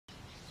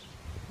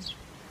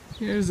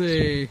Here's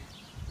a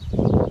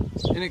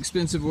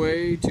inexpensive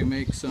way to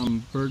make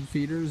some bird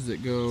feeders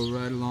that go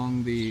right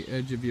along the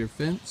edge of your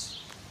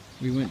fence.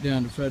 We went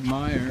down to Fred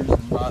Meyer's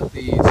and bought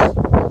these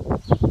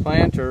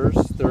planters,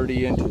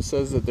 30 inches. It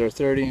says that they're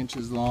 30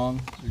 inches long.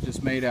 They're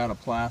just made out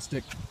of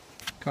plastic.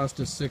 Cost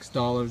us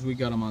 $6. We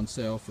got them on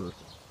sale for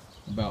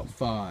about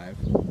 $5.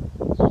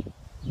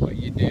 What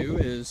you do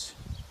is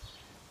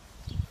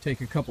take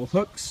a couple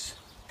hooks,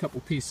 a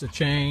couple pieces of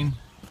chain,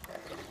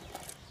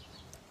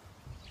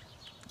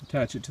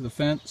 attach it to the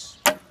fence,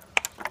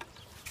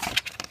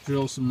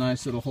 drill some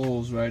nice little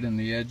holes right in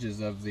the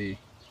edges of the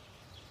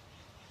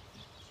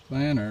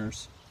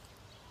planters,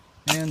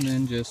 and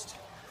then just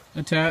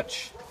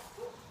attach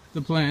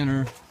the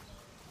planter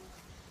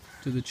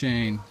to the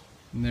chain,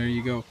 and there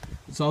you go.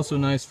 It's also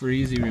nice for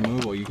easy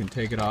removal. You can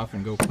take it off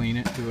and go clean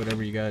it, do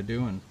whatever you gotta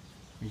do, and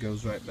it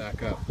goes right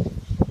back up.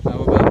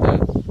 How about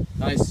that?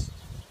 Nice.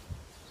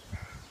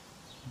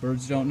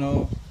 Birds don't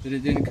know that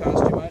it didn't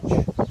cost you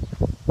much.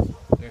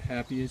 They're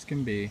happy as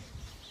can be.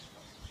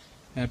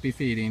 Happy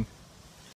feeding.